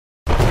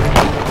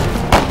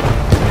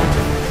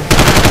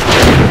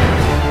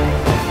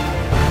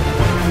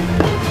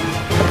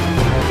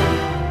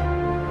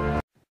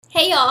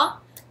Hey y'all,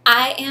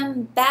 I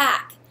am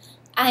back.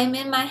 I'm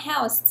in my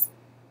house,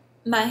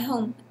 my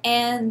home,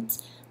 and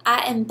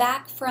I am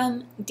back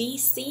from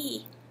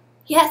DC.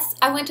 Yes,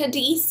 I went to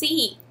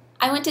DC.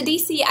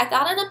 I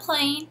got on a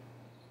plane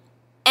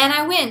and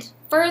I went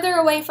further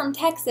away from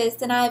Texas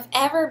than I've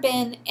ever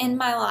been in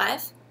my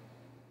life.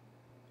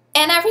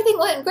 And everything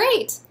went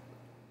great.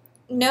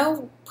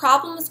 No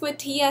problems with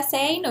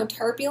TSA, no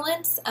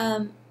turbulence.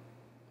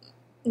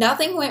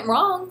 Nothing went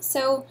wrong,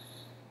 so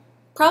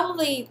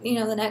probably,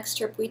 the next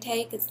trip we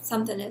take is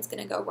something that's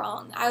going to go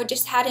wrong. I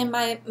just had in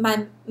my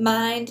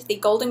mind the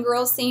Golden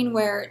Girls scene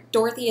where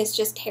Dorothy is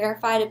just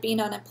terrified of being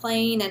on a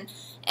plane,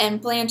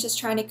 and Blanche is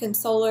trying to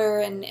console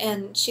her,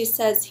 and she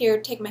says, "Here,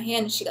 take my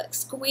hand," and she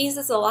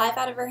squeezes the life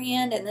out of her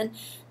hand, and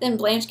then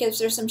Blanche gives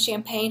her some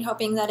champagne,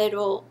 hoping that it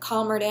will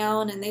calm her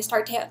down, and they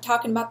start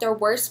talking about their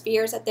worst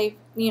fears that they've,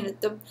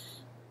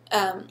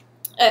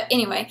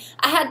 anyway,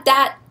 I had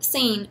that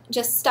scene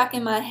just stuck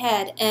in my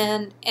head,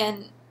 and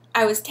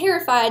I was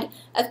terrified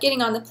of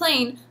getting on the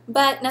plane,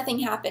 but nothing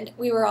happened.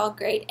 We were all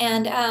great,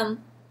 and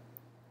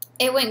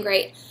it went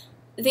great.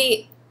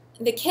 The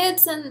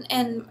kids and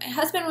my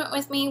husband went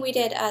with me. We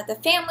did the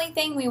family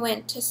thing. We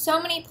went to so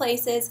many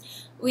places.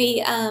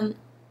 We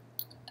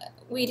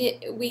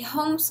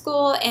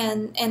homeschool,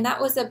 and that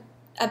was a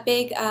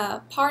big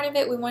part of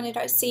it. We wanted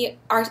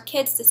our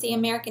kids to see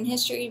American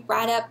history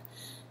right up,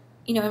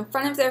 in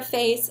front of their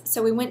face.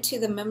 So we went to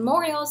the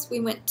memorials, we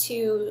went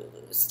to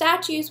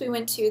statues, we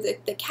went to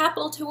the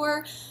Capitol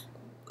tour.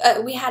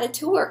 We had a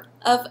tour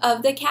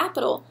of the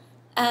Capitol.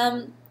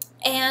 And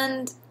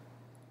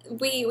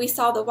we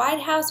saw the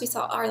White House, we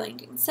saw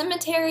Arlington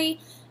Cemetery.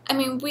 I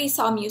mean, we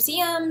saw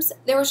museums.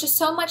 There was just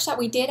so much that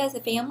we did as a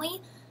family.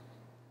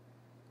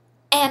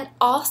 And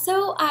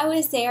also, I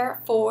was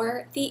there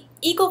for the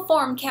Eagle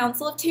Forum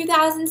Council of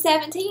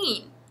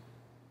 2017.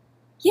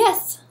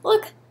 Yes,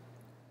 look.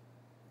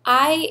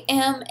 I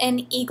am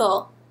an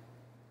Eagle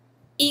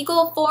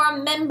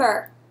Forum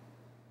member.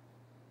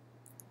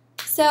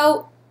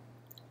 So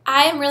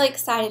I am really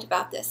excited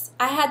about this.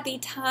 I had the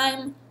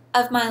time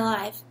of my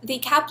life. The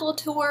Capitol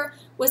tour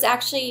was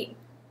actually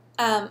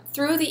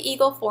through the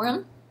Eagle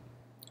Forum.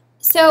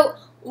 So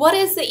what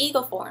is the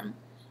Eagle Forum?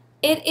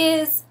 It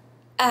is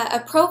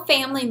a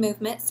pro-family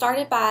movement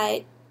started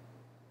by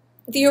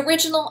the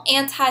original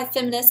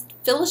anti-feminist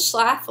Phyllis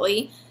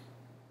Schlafly.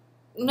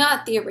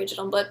 Not the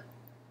original, but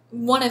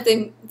one of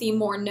the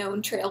more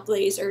known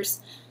trailblazers.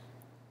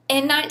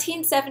 In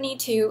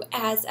 1972,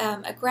 as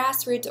a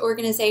grassroots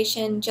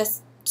organization,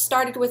 just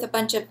started with a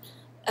bunch of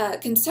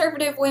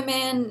conservative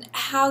women,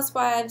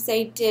 housewives.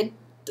 They did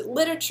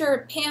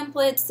literature,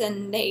 pamphlets,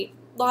 and they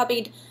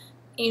lobbied,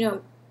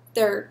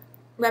 their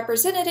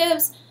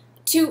representatives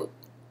to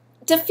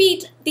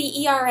defeat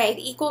the ERA,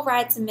 the Equal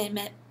Rights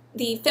Amendment,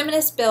 the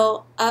feminist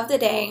bill of the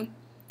day,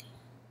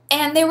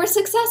 and they were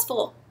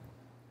successful.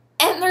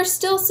 And they're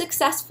still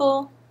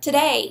successful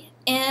today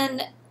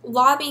in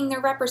lobbying their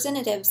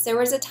representatives. There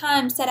was a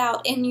time set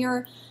out in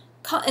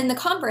the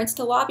conference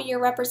to lobby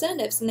your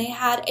representatives, and they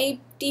had a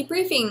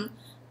debriefing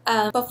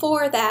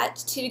before that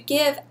to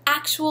give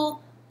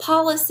actual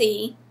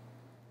policy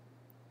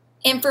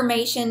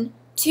information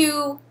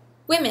to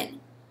women.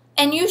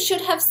 And you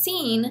should have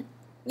seen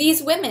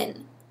these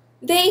women.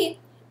 They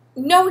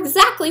know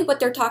exactly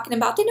what they're talking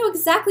about. They know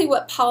exactly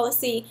what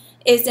policy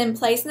is in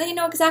place, and they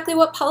know exactly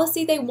what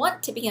policy they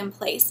want to be in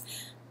place.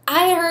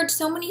 I heard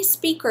so many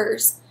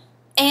speakers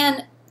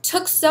and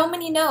took so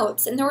many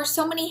notes, and there were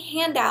so many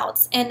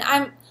handouts, and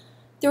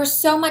there was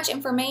so much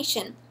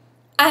information.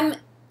 I'm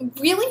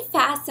really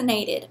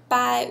fascinated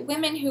by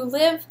women who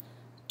live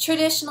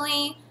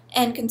traditionally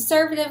and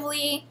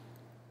conservatively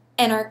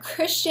and are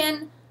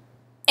Christian,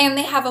 and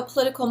they have a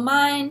political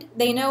mind.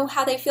 They know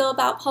how they feel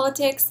about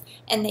politics,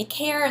 and they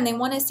care, and they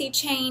want to see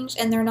change,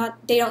 and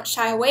they don't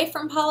shy away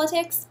from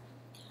politics.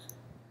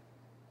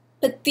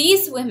 But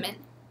these women,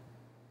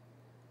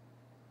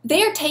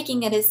 they are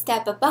taking it a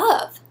step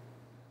above.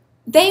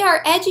 They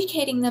are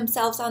educating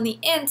themselves on the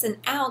ins and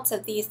outs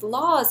of these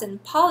laws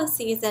and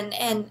policies, and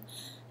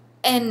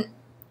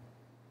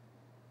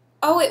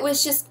oh, it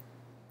was just.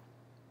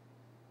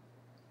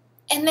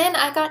 And then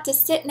I got to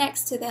sit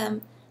next to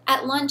them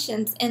at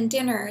luncheons and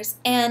dinners,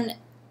 and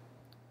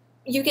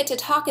you get to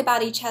talk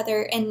about each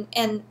other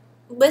and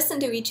listen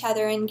to each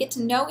other and get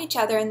to know each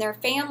other and their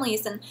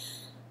families, and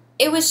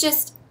it was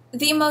just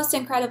the most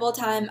incredible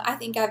time I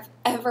think I've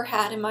ever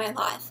had in my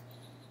life.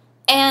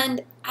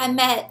 And I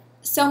met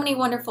so many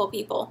wonderful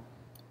people.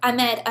 I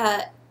met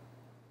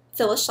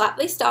Phyllis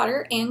Schlafly's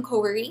daughter, Ann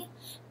Corey,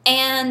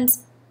 and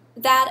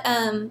that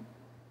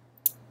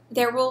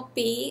there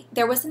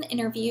was an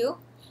interview,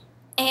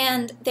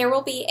 and there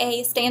will be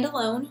a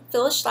standalone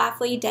Phyllis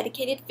Schlafly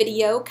dedicated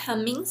video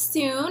coming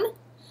soon.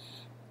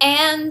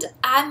 And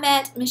I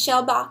met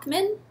Michelle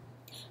Bachmann.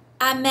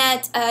 I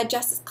met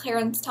Justice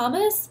Clarence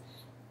Thomas.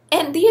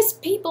 And these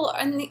people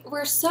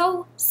were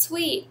so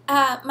sweet.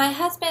 My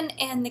husband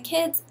and the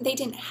kids, they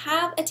didn't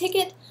have a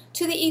ticket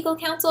to the Eagle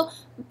Council,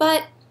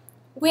 but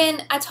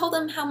when I told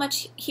him how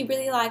much he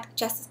really liked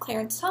Justice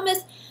Clarence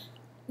Thomas,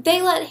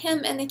 they let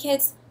him and the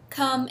kids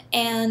come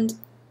and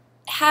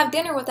have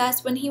dinner with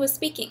us when he was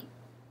speaking.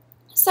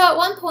 So at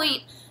one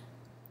point,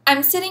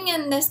 I'm sitting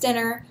in this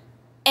dinner,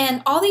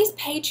 and all these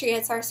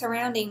patriots are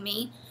surrounding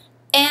me,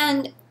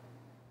 and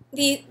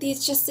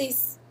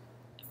these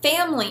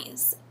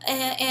families,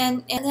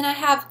 and then I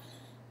have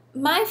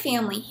my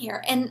family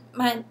here, and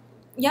my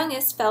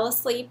youngest fell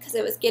asleep because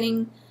it was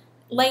getting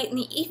late in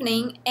the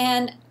evening,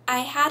 and I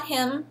had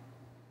him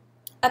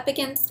up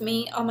against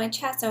me on my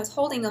chest. I was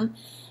holding him,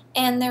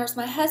 and there was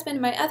my husband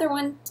and my other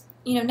one,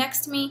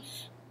 next to me,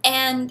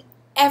 and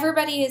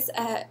everybody is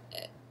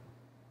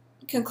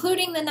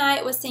concluding the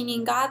night with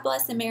singing God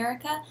Bless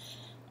America.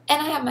 And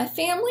I have my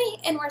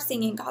family, and we're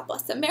singing God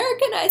Bless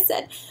America, and I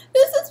said,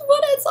 this is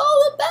what it's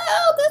all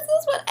about. This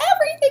is what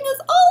everything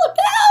is all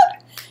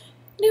about.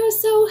 And it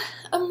was so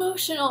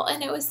emotional,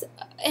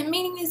 and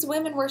meeting these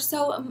women it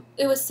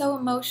was so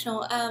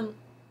emotional.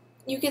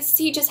 You could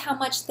see just how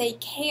much they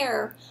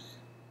care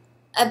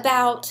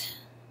about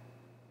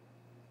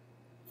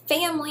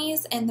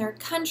families and their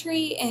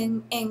country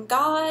and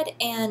God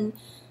and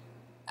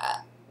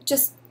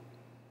just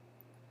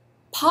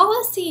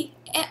policy.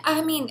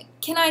 I mean,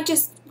 can I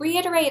just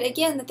reiterate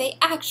again that they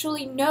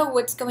actually know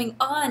what's going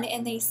on,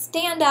 and they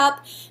stand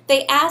up,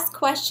 they ask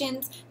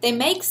questions, they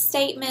make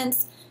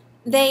statements,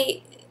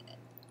 they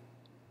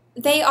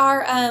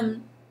are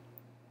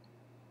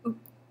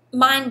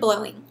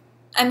mind-blowing.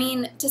 I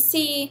mean, to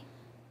see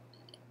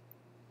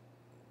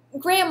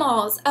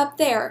grandmas up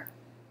there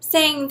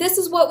saying, this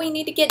is what we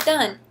need to get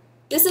done,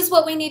 this is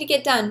what we need to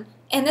get done,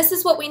 and this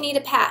is what we need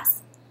to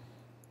pass.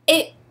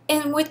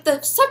 And with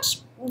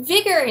such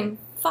vigor and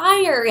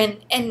fire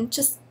and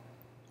just,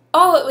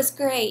 oh, it was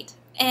great.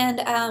 And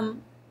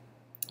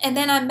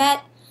then I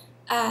met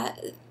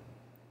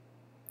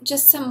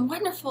just some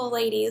wonderful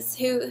ladies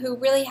who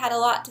really had a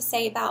lot to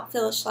say about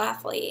Phyllis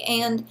Schlafly,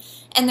 and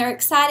they're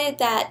excited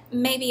that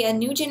maybe a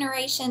new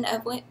generation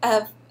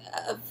of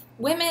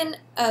women,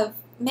 of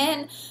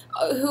men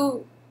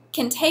who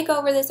can take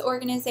over this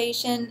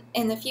organization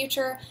in the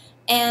future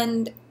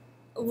and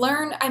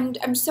learn.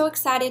 I'm so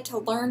excited to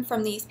learn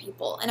from these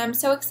people, and I'm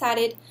so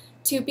excited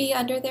to be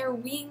under their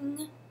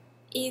wing,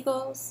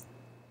 eagles.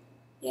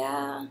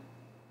 Yeah.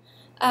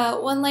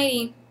 One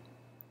lady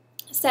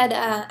said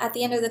at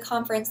the end of the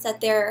conference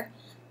that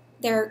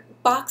they're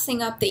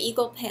boxing up the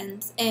eagle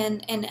pins,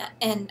 and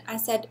I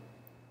said,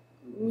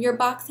 you're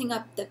boxing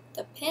up the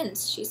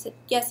pins? She said,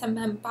 yes,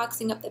 I'm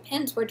boxing up the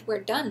pins. We're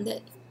done.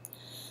 And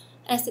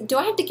I said, do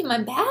I have to get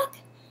mine back?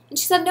 And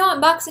she said, no, I'm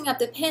boxing up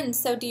the pins,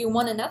 so do you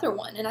want another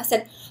one? And I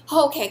said,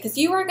 oh, okay, because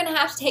you are going to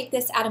have to take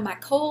this out of my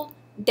cold,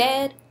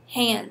 dead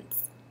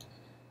hands.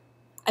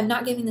 I'm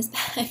not giving this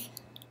back.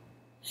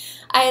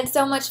 I had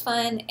so much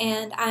fun,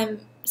 and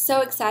I'm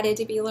so excited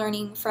to be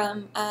learning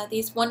from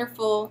these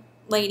wonderful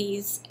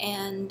ladies,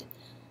 and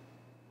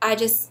I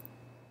was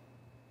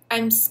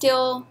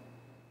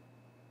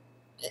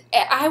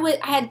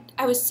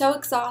so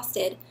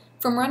exhausted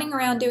from running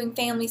around doing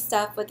family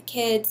stuff with the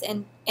kids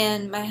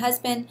and my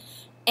husband,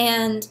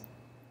 and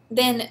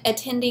then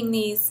attending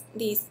these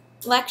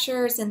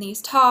lectures and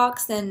these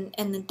talks and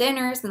the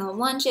dinners and the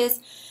lunches.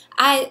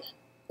 I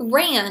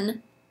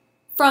ran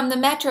from the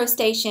metro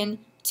station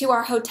to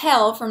our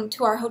hotel,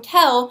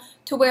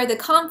 to where the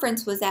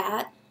conference was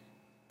at,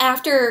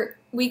 after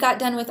we got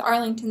done with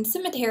Arlington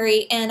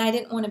Cemetery, and I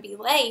didn't want to be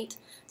late.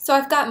 So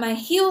I've got my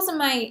heels in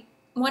my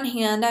one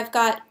hand. I've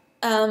got,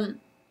 I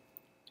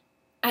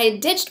had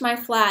ditched my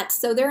flats,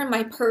 so they're in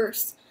my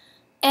purse.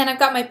 And I've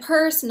got my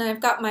purse, and I've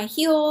got my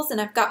heels,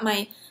 and I've got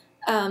my,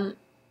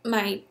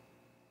 my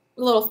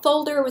little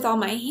folder with all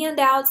my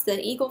handouts,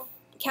 the Eagle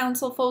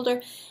Council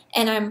folder,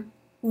 and I'm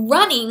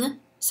running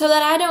so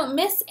that I don't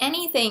miss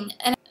anything.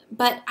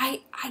 But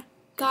I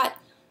got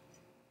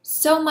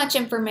so much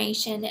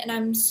information, and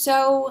I'm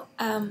so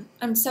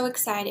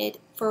excited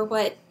for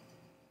what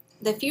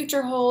the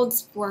future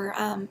holds for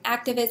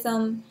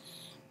activism,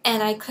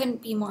 and I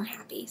couldn't be more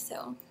happy.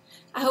 So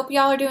I hope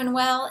y'all are doing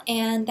well,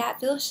 and that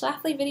Phyllis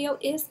Schlafly video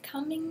is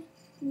coming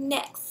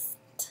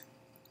next.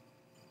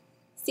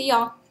 See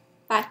y'all.